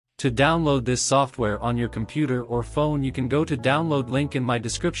To download this software on your computer or phone, you can go to download link in my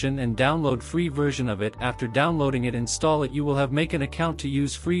description and download free version of it. After downloading it, install it. You will have make an account to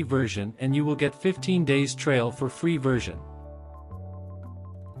use free version and you will get 15 days trial for free version.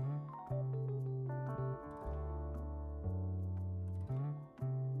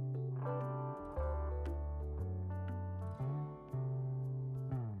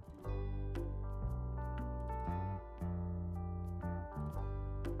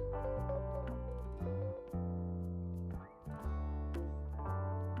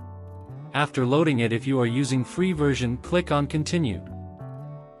 After loading it, if you are using free version, click on continue.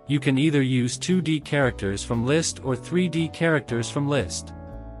 You can either use 2D characters from list or 3D characters from list.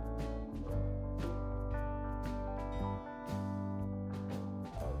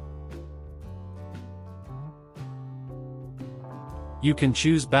 You can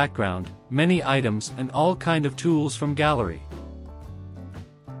choose background, many items and all kind of tools from gallery.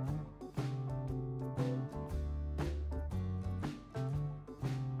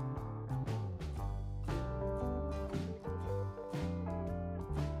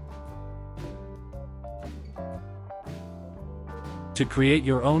 To create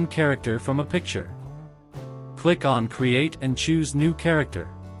your own character from a picture, click on Create and choose New Character.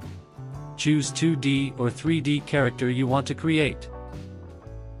 Choose 2D or 3D character you want to create.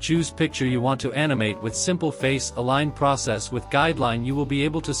 Choose picture you want to animate with simple face align process. With guideline you will be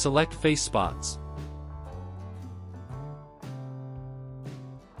able to select face spots.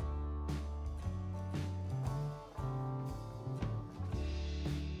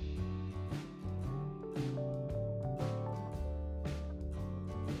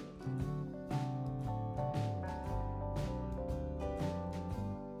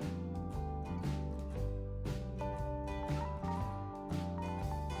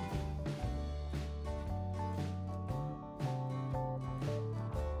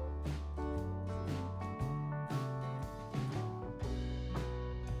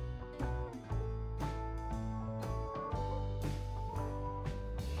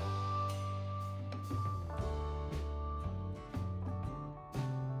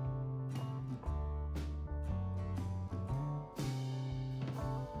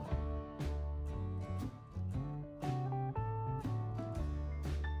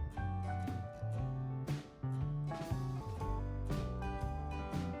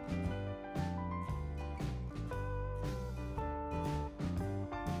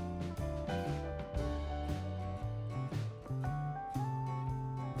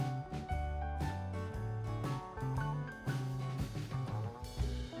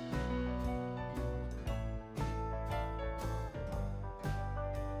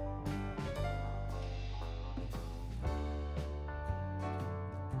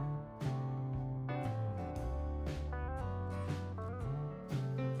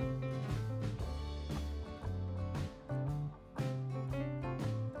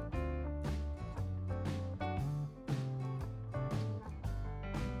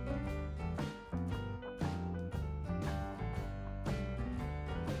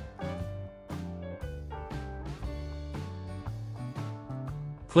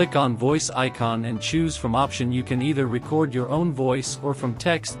 Click on voice icon and choose from option. You can either record your own voice or from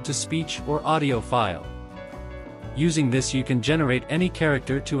text to speech or audio file. Using this you can generate any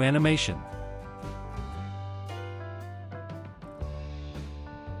character to animation.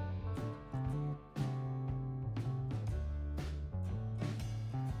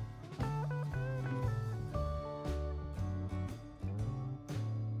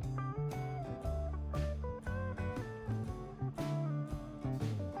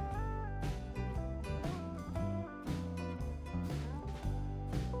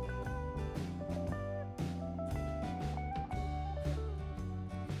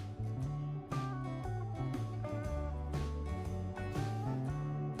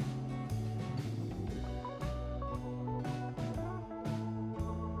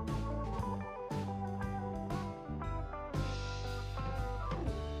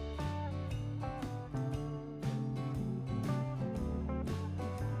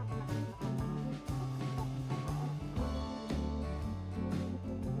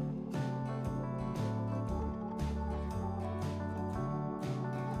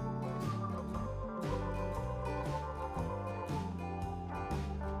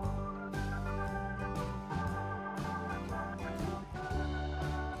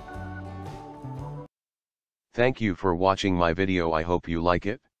 Thank you for watching my video. I hope you like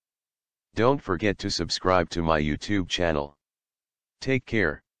it. Don't forget to subscribe to my YouTube channel. Take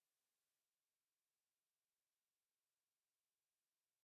care.